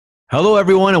Hello,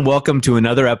 everyone, and welcome to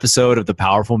another episode of The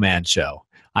Powerful Man Show.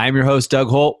 I am your host, Doug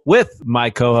Holt, with my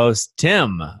co-host,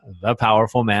 Tim, the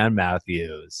Powerful Man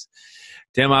Matthews.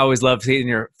 Tim, I always love seeing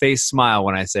your face smile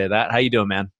when I say that. How you doing,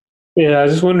 man? Yeah, I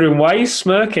was just wondering, why are you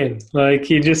smirking? Like,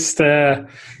 you're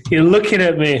looking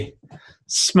at me,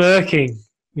 smirking.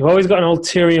 You've always got an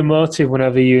ulterior motive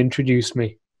whenever you introduce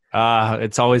me.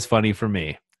 It's always funny for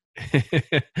me.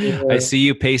 Yeah. I see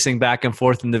you pacing back and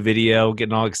forth in the video,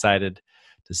 getting all excited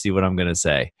to see what I'm going to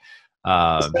say.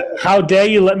 How dare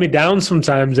you let me down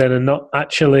sometimes then and not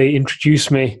actually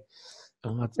introduce me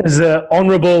as the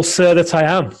honorable sir that I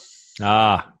am?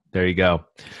 There you go.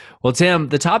 Well, Tim,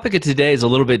 the topic of today is a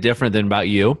little bit different than about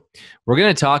you. We're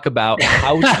going to talk about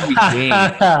how to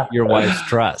regain your wife's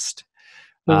trust,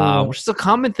 which is a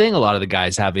common thing. A lot of the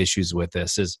guys have issues with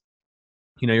this is,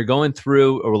 you're going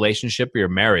through a relationship or your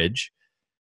marriage,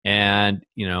 and,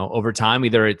 over time,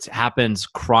 either it happens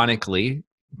chronically,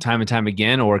 time and time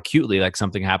again, or acutely, like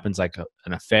something happens like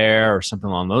an affair or something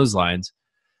along those lines.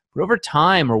 But over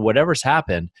time or whatever's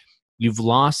happened, you've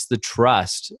lost the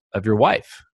trust of your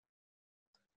wife.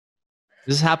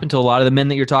 Does this happen to a lot of the men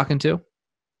that you're talking to?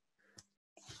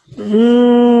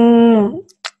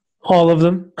 All of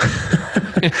them,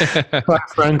 quite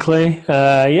frankly.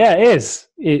 Yeah, it is.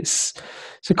 It's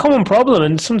a common problem,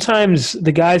 and sometimes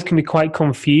the guys can be quite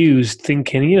confused,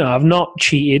 thinking, I've not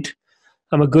cheated.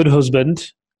 I'm a good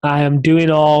husband. I am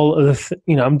doing all of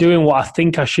the, I'm doing what I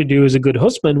think I should do as a good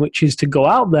husband, which is to go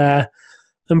out there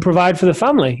and provide for the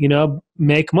family,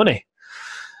 make money.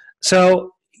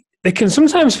 So they can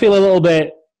sometimes feel a little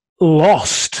bit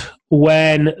lost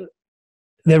when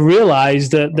they realize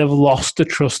that they've lost the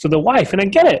trust of the wife. And I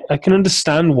get it. I can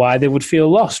understand why they would feel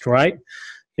lost, right?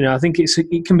 I think I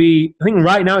think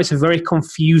right now it's a very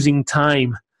confusing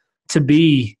time to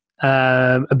be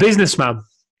a businessman,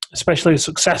 especially a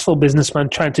successful businessman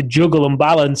trying to juggle and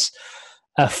balance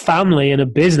a family and a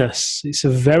business. It's a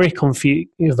very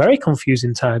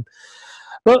confusing time.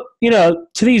 But, to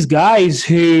these guys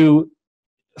who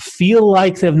feel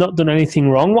like they've not done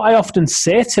anything wrong, what I often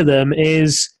say to them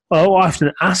is, I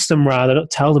often ask them rather,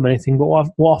 don't tell them anything, but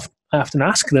what I often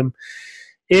ask them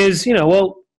is,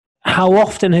 how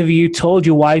often have you told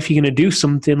your wife you're going to do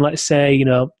something? Let's say, you're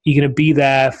going to be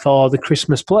there for the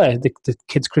Christmas play, the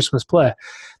kids' Christmas play.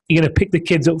 You're going to pick the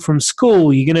kids up from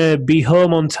school. You're going to be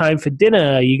home on time for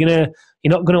dinner. You're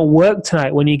not going to work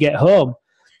tonight when you get home.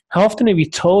 How often have you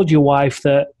told your wife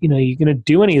that, you're going to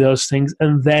do any of those things,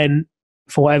 and then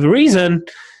for whatever reason,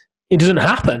 it doesn't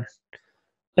happen?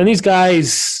 And these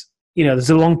guys, there's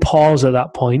a long pause at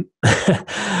that point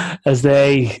as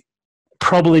they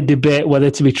probably debate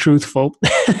whether to be truthful.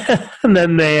 And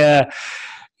then they,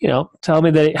 tell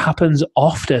me that it happens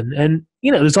often. And,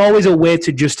 there's always a way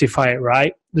to justify it,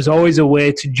 right? There's always a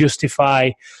way to justify,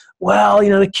 well,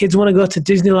 the kids want to go to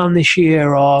Disneyland this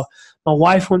year, or my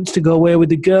wife wants to go away with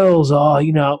the girls, or,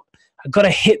 I've got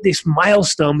to hit this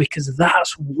milestone because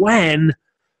that's when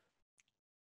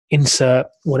insert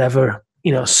whatever,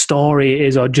 story it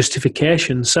is or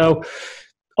justification. So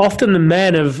often the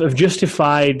men have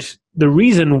justified the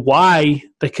reason why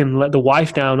they can let the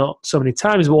wife down not so many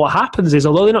times. But what happens is,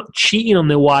 although they're not cheating on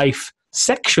their wife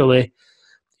sexually,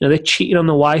 they're cheating on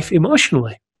the wife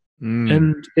emotionally.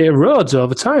 And it erodes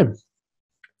over time.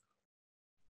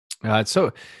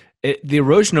 The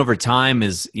erosion over time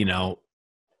is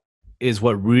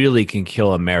what really can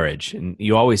kill a marriage. And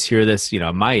you always hear this,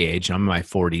 at my age, I'm in my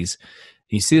 40s.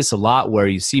 You see this a lot where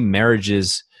you see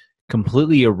marriages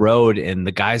completely erode and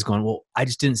the guy's going, well, I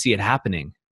just didn't see it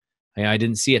happening. I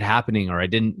didn't see it happening, or I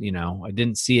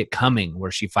didn't see it coming, where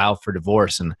she filed for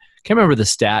divorce. And I can't remember the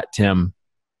stat, Tim,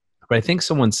 but I think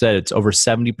someone said it's over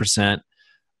 70%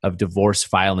 of divorce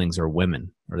filings are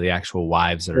women, or the actual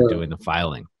wives that are doing the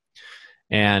filing.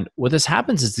 And what this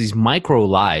happens is these micro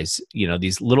lies,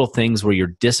 these little things where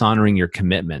you're dishonoring your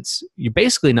commitments. You're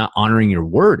basically not honoring your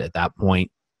word at that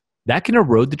point. That can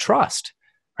erode the trust,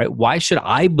 right? Why should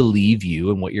I believe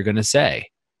you and what you're going to say,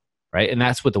 right? And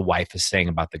that's what the wife is saying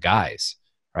about the guys,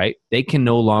 right? They can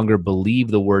no longer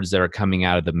believe the words that are coming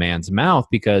out of the man's mouth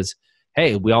because,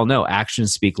 hey, we all know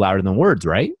actions speak louder than words,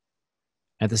 right?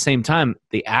 At the same time,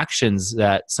 the actions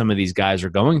that some of these guys are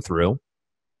going through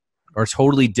are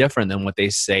totally different than what they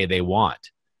say they want,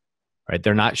 right?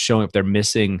 They're not showing up. They're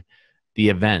missing the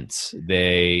events.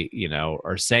 They,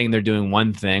 are saying they're doing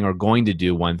one thing or going to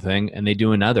do one thing, and they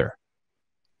do another.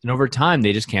 And over time,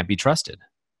 they just can't be trusted.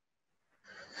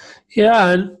 Yeah,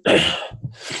 and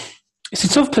it's a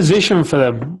tough position for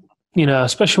them,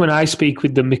 especially when I speak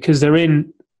with them, because they're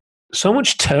in so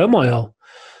much turmoil.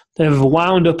 They've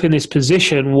wound up in this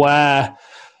position where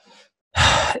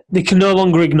they can no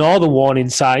longer ignore the warning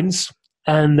signs,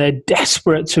 and they're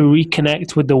desperate to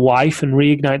reconnect with the wife and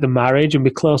reignite the marriage and be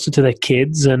closer to their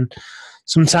kids. And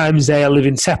sometimes they are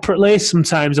living separately.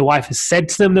 Sometimes the wife has said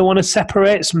to them they want to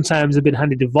separate. Sometimes they've been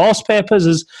handed divorce papers.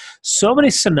 There's so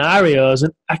many scenarios,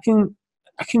 and I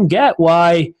can get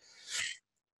why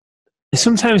they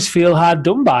sometimes feel hard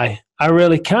done by. I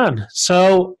really can.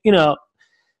 So,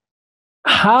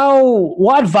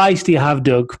 what advice do you have,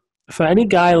 Doug, for any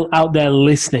guy out there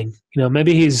listening?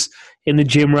 Maybe he's in the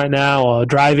gym right now or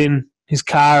driving his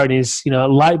car and his,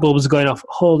 light bulbs are going off.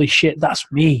 Holy shit, that's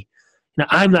me.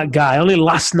 I'm that guy. Only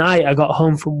last night I got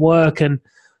home from work and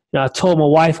I told my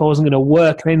wife I wasn't going to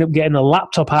work, and I ended up getting the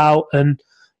laptop out, and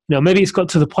maybe it's got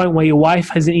to the point where your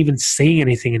wife isn't even seeing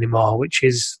anything anymore, which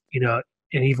is an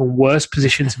even worse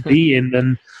position to be in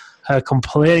than her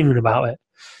complaining about it.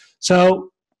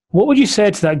 So what would you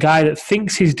say to that guy that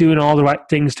thinks he's doing all the right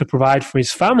things to provide for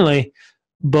his family,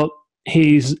 but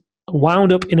he's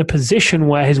wound up in a position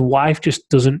where his wife just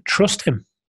doesn't trust him?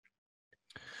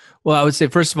 Well, I would say,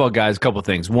 first of all, guys, a couple of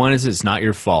things. One is it's not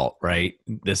your fault, right?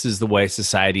 This is the way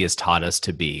society has taught us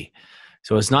to be.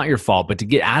 So it's not your fault. But to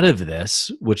get out of this,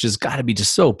 which has got to be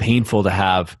just so painful to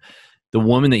have the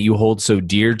woman that you hold so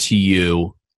dear to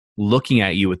you looking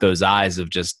at you with those eyes of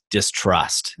just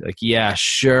distrust. Like, yeah,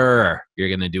 sure, you're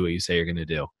going to do what you say you're going to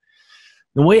do.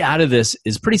 The way out of this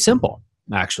is pretty simple,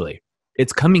 actually.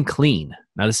 It's coming clean.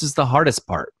 Now, this is the hardest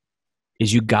part,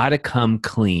 is you got to come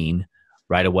clean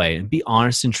right away and be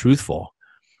honest and truthful.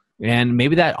 And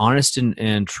maybe that honest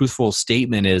and truthful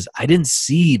statement is, I didn't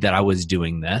see that I was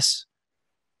doing this,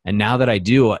 and now that I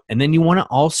do. And then you want to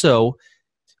also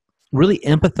really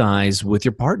empathize with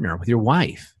your partner, with your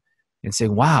wife, and say,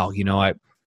 wow,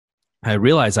 I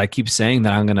realize I keep saying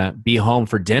that I'm going to be home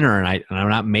for dinner and I'm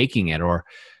not making it. Or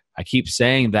I keep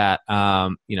saying that,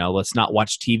 let's not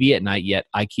watch TV at night, yet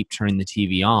I keep turning the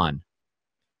TV on.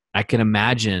 I can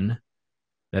imagine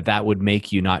that would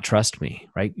make you not trust me,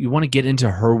 right? You want to get into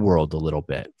her world a little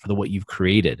bit for what you've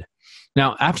created.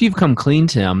 Now, after you've come clean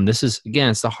to him, this is,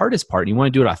 again, it's the hardest part. You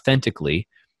want to do it authentically.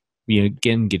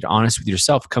 Again, get honest with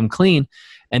yourself, come clean.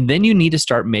 And then you need to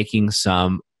start making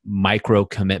some micro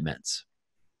commitments.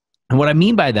 And what I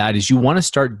mean by that is you want to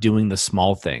start doing the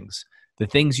small things, the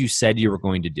things you said you were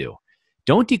going to do.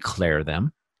 Don't declare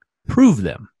them, prove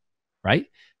them, right?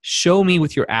 Show me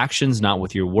with your actions, not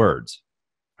with your words,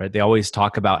 right? They always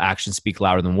talk about actions speak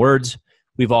louder than words.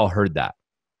 We've all heard that.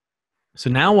 So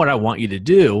now what I want you to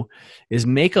do is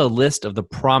make a list of the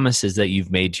promises that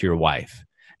you've made to your wife.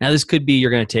 Now, this could be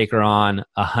you're going to take her on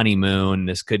a honeymoon.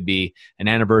 This could be an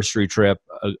anniversary trip,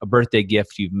 a birthday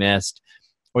gift you've missed.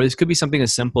 Or this could be something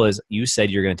as simple as you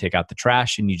said you're going to take out the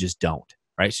trash and you just don't,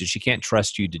 right? So she can't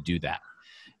trust you to do that.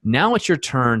 Now it's your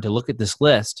turn to look at this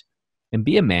list and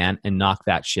be a man and knock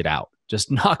that shit out. Just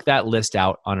knock that list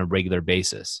out on a regular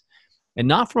basis. And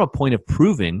not from a point of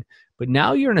proving, but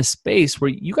now you're in a space where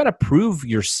you got to prove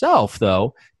yourself,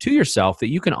 though, to yourself that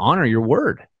you can honor your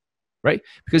word, right?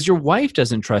 Because your wife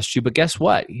doesn't trust you, but guess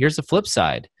what? Here's the flip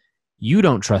side. You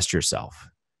don't trust yourself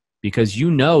because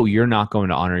you know you're not going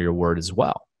to honor your word as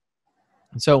well.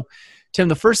 And so, Tim,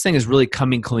 the first thing is really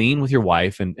coming clean with your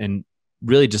wife and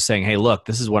really just saying, hey, look,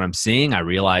 this is what I'm seeing. I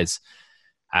realize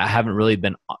I haven't really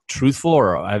been truthful,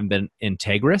 or I haven't been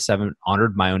integrous. I haven't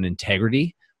honored my own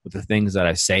integrity with the things that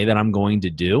I say that I'm going to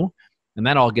do. And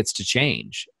that all gets to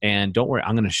change. And don't worry,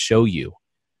 I'm going to show you,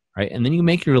 right? And then you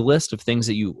make your list of things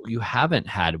that you haven't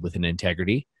had with an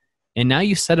integrity. And now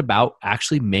you set about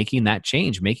actually making that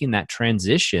change, making that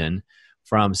transition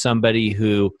from somebody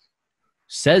who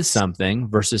says something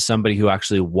versus somebody who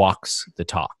actually walks the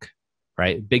talk,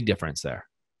 right? Big difference there.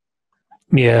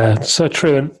 Yeah, so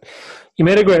true. And you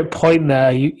made a great point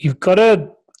there. You've got to,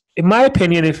 in my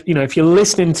opinion, if you're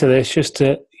listening to this, just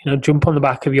to jump on the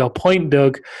back of your point,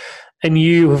 Doug, and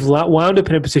you have wound up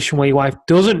in a position where your wife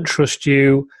doesn't trust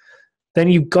you, then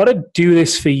you've got to do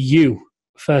this for you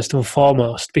first and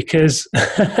foremost, because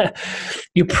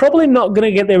you're probably not going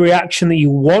to get the reaction that you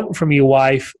want from your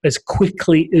wife as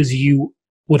quickly as you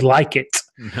would like it.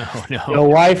 No. Your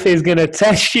wife is going to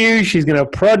test you. She's going to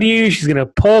prod you. She's going to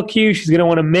poke you. She's going to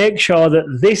want to make sure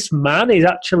that this man is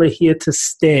actually here to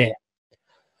stay.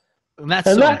 And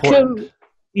that's so important.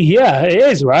 Yeah, it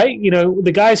is, right?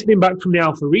 The guys heading back from the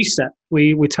Alpha Reset,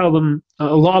 we tell them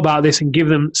a lot about this and give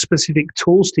them specific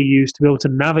tools to use to be able to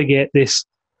navigate this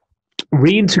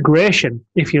reintegration,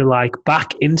 if you like,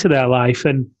 back into their life.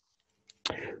 And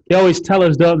they always tell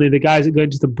us, don't they, the guys that go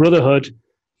into the brotherhood,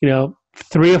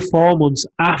 3 or 4 months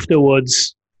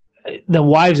afterwards, their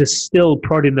wives are still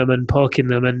prodding them and poking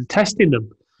them and testing them.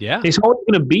 Yeah. It's always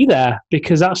going to be there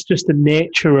because that's just the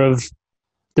nature of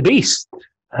the beast.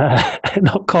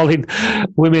 Not calling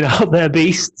women out there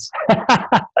beasts.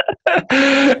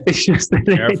 It's just the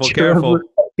nature of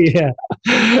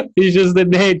it's just the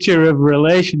nature of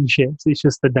relationships. It's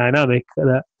just the dynamic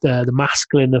that the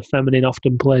masculine, the feminine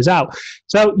often plays out.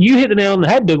 So you hit the nail on the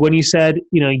head, Doug, when you said,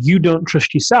 you don't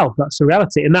trust yourself. That's the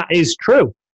reality, and that is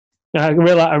true. I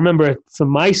remember for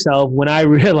myself when I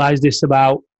realized this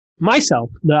about myself,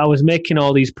 that I was making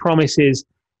all these promises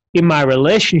in my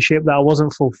relationship that I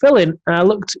wasn't fulfilling. And I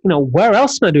looked, where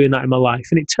else am I doing that in my life?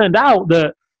 And it turned out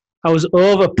that I was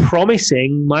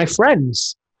over-promising my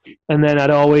friends. And then I'd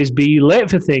always be late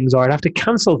for things, or I'd have to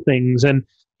cancel things. And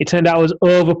it turned out I was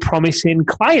over-promising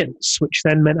clients, which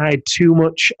then meant I had too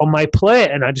much on my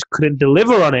plate and I just couldn't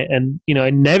deliver on it. And,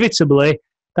 inevitably,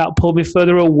 that pulled me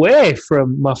further away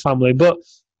from my family. But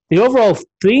the overall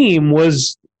theme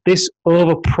was this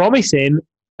over-promising,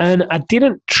 and I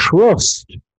didn't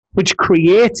trust, which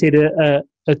created a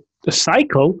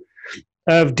cycle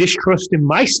of distrust in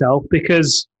myself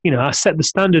because, I set the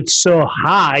standard so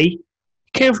high.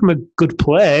 It came from a good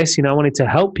place. I wanted to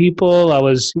help people. I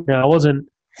wasn't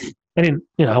being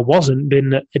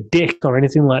a dick or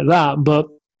anything like that. But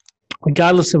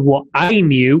regardless of what I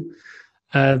knew,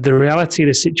 the reality of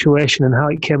the situation and how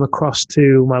it came across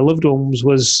to my loved ones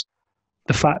was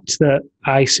the fact that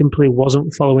I simply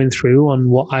wasn't following through on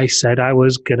what I said I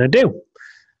was going to do.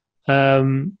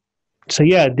 So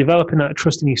yeah, developing that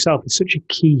trust in yourself is such a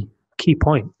key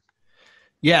point.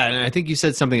 Yeah, and I think you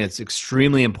said something that's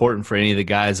extremely important for any of the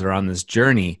guys that are on this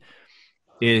journey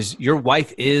is your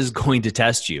wife is going to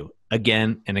test you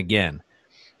again and again.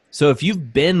 So if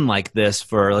you've been like this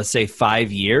for, let's say,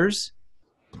 5 years,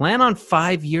 plan on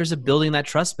 5 years of building that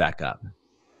trust back up.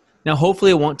 Now, hopefully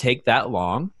it won't take that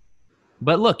long,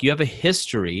 but look, you have a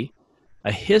history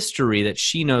that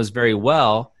she knows very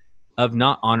well of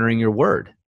not honoring your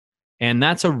word. And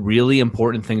that's a really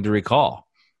important thing to recall.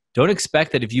 Don't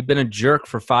expect that if you've been a jerk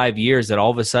for 5 years that all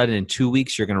of a sudden in 2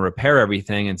 weeks you're going to repair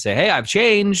everything and say, hey, I've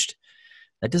changed.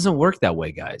 That doesn't work that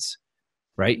way, guys,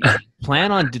 right?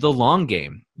 Plan on the long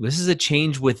game. This is a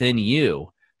change within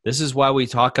you. This is why we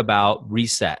talk about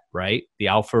reset, right? The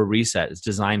alpha reset is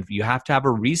designed for you have to have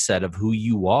a reset of who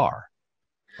you are,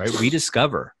 right?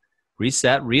 Rediscover,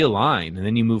 reset, realign, and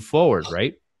then you move forward,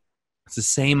 right? It's the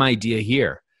same idea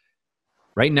here.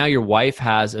 Right now, your wife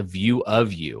has a view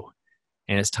of you,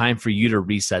 and it's time for you to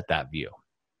reset that view.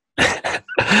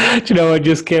 Do you know what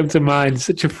just came to mind?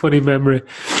 Such a funny memory.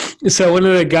 So one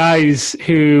of the guys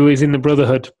who is in the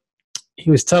Brotherhood,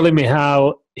 he was telling me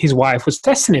how his wife was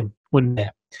testing him one day.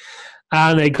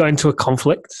 And they got into a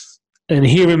conflict, and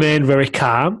he remained very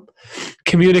calm,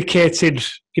 communicated,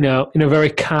 in a very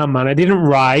calm manner, didn't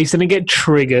rise, didn't get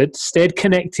triggered, stayed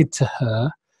connected to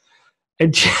her.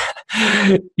 And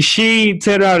she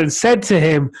turned around and said to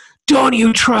him, don't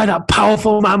you try that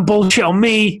powerful man bullshit on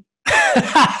me.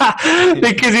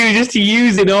 Because he was just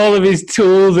using all of his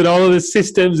tools and all of the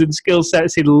systems and skill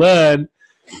sets he'd learned.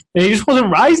 And he just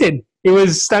wasn't rising. He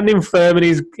was standing firm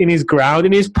in his ground,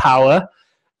 in his power.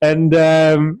 And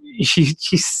she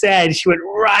said, she went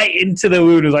right into the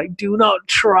wound. Was like, do not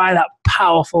try that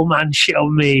powerful man shit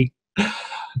on me.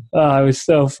 Oh, it was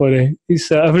so funny.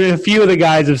 A few of the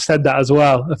guys have said that as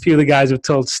well. A few of the guys have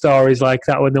told stories like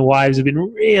that when the wives have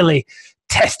been really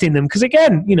testing them. Because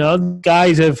again,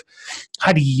 guys have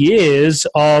had years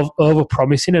of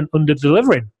over-promising and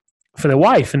under-delivering for their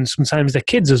wife and sometimes their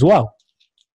kids as well.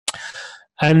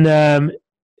 And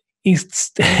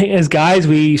as guys,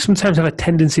 we sometimes have a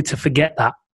tendency to forget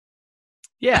that.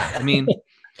 Yeah, I mean,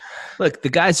 look, the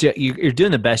guys, you're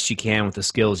doing the best you can with the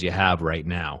skills you have right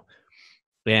now.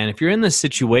 And if you're in this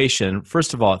situation,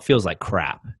 first of all, it feels like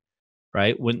crap,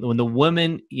 right? When the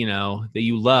woman, that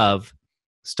you love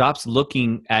stops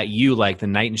looking at you like the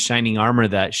knight in shining armor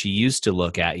that she used to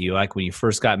look at you, like when you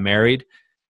first got married,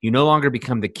 you no longer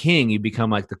become the king. You become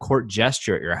like the court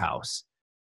jester at your house.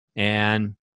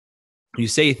 And you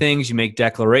say things, you make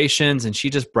declarations, and she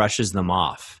just brushes them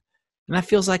off. And that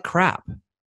feels like crap.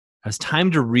 It's time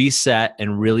to reset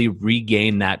and really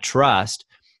regain that trust.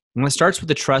 And it starts with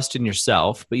the trust in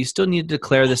yourself, but you still need to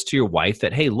declare this to your wife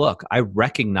that, hey, look, I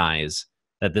recognize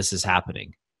that this is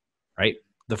happening, right?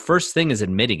 The first thing is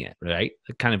admitting it, right?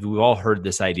 We've all heard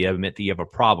this idea, admit that you have a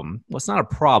problem. Well, it's not a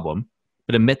problem,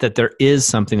 but admit that there is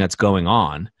something that's going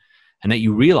on and that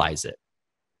you realize it.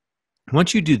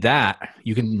 Once you do that,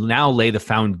 you can now lay the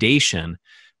foundation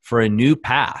for a new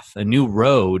path, a new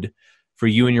road for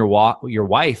you and your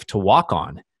wife to walk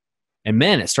on. And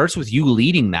man, it starts with you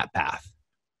leading that path.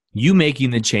 You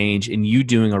making the change and you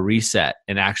doing a reset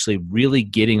and actually really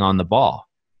getting on the ball.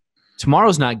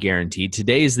 Tomorrow's not guaranteed.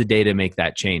 Today is the day to make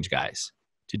that change, guys.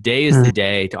 Today is the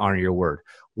day to honor your word.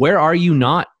 Where are you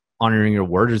not honoring your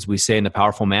word, as we say in The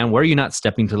Powerful Man? Where are you not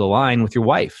stepping to the line with your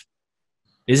wife?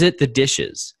 Is it the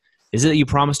dishes? Is it that you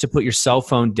promise to put your cell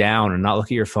phone down and not look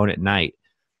at your phone at night?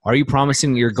 Are you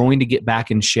promising you're going to get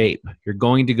back in shape? You're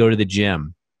going to go to the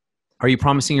gym? Are you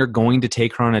promising you're going to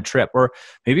take her on a trip? Or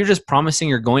maybe you're just promising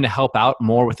you're going to help out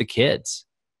more with the kids.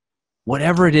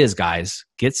 Whatever it is, guys,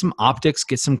 get some optics,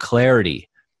 get some clarity.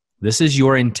 This is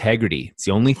your integrity. It's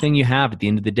the only thing you have at the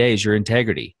end of the day is your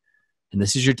integrity. And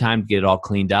this is your time to get it all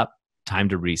cleaned up, time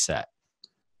to reset.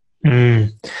 Maybe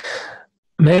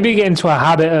get into a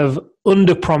habit of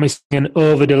under-promising and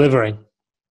over-delivering.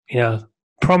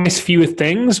 Promise fewer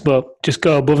things, but just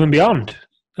go above and beyond.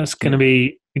 That's going to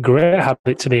be a great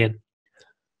habit to be in.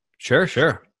 Sure.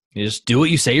 You just do what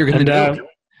you say you're going to do.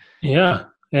 Yeah.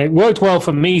 It worked well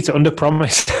for me to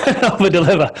under-promise and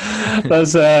over-deliver. That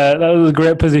was a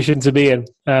great position to be in.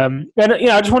 And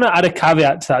I just want to add a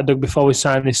caveat to that, Doug, before we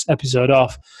sign this episode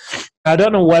off. I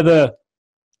don't know whether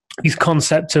these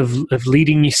concepts of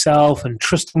leading yourself and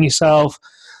trusting yourself,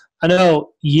 I know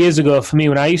years ago for me,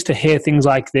 when I used to hear things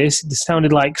like this, it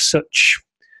sounded like such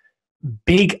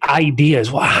big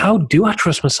ideas. Well, how do I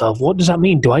trust myself? What does that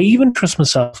mean? Do I even trust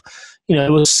myself?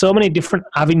 There were so many different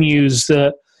avenues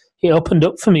that it opened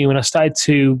up for me when I started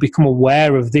to become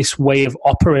aware of this way of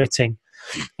operating.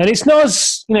 And it's not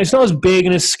as big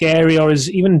and as scary or as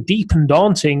even deep and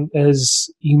daunting as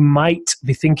you might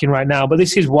be thinking right now. But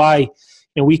this is why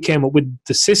we came up with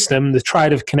the system, the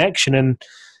Triad of Connection, and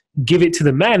give it to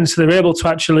the men so they're able to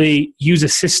actually use a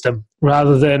system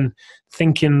rather than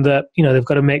thinking that they've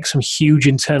got to make some huge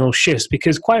internal shifts.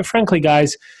 Because quite frankly,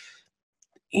 guys,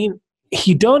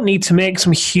 you don't need to make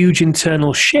some huge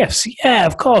internal shifts. Yeah,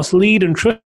 of course, lead and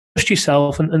trust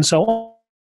yourself and so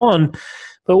on.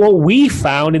 But what we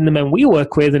found in the men we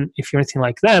work with, and if you're anything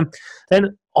like them,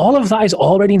 then all of that is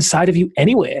already inside of you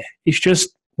anyway. It's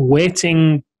just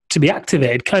waiting to be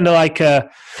activated, kind of like a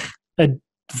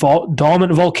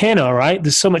dormant volcano, right?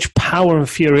 There's so much power and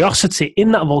furiosity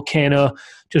in that volcano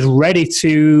just ready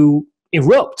to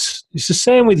erupt. It's the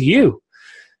same with you.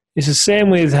 It's the same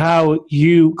with how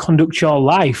you conduct your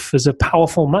life as a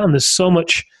powerful man. There's so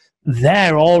much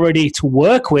there already to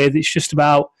work with. It's just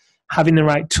about having the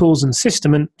right tools and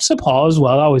system and support as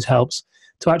well. That always helps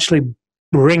to actually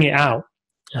bring it out.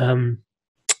 So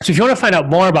if you want to find out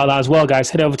more about that as well, guys,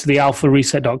 head over to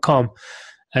thealphareset.com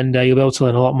and you'll be able to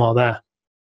learn a lot more there.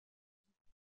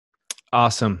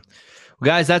 Awesome. Well,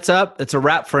 guys, that's a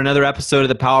wrap for another episode of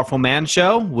The Powerful Man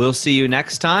Show. We'll see you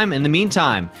next time. In the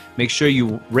meantime, make sure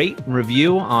you rate and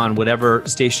review on whatever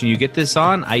station you get this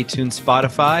on, iTunes,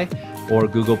 Spotify, or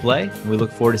Google Play. We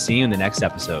look forward to seeing you in the next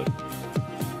episode.